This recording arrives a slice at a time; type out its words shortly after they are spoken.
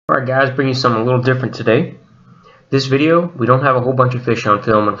Alright guys, bringing you something a little different today. This video, we don't have a whole bunch of fish on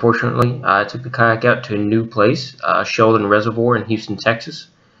film, unfortunately. I took the kayak out to a new place, Sheldon Reservoir in Houston, Texas.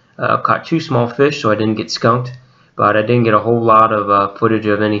 Caught 2 small fish, so I didn't get skunked, but I didn't get a whole lot of footage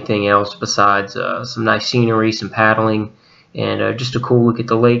of anything else besides some nice scenery, some paddling, and just a cool look at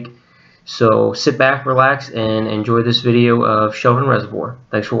the lake. So sit back, relax, and enjoy this video of Sheldon Reservoir.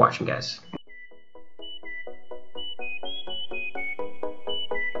 Thanks for watching, guys.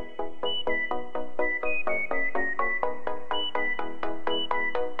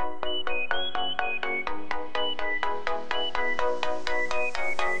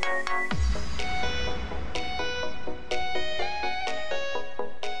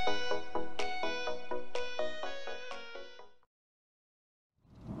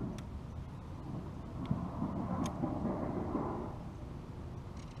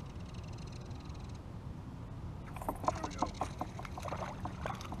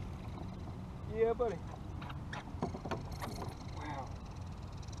 Yeah, buddy. Wow.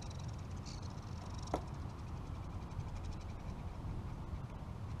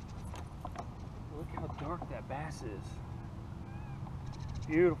 Look how dark that bass is.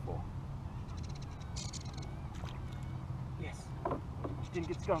 Beautiful. Yes. Didn't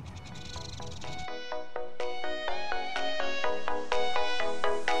get skunked.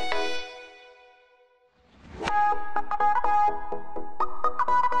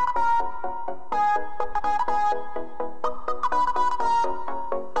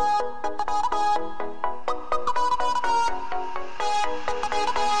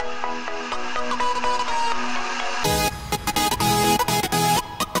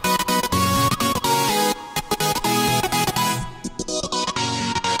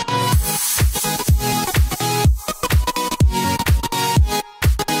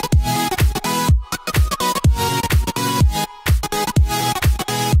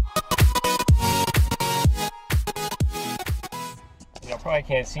 Y'all probably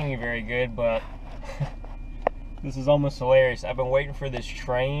can't see me very good, but this is almost hilarious. I've been waiting for this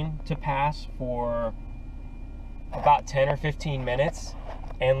train to pass for about 10 or 15 minutes,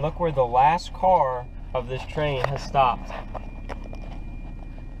 and look where the last car of this train has stopped.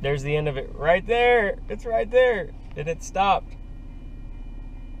 There's the end of it right there. It's right there, and it stopped.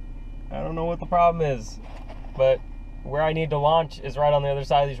 I don't know what the problem is, but where I need to launch is right on the other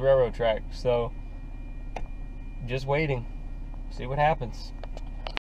side of these railroad tracks, so just waiting. See what happens.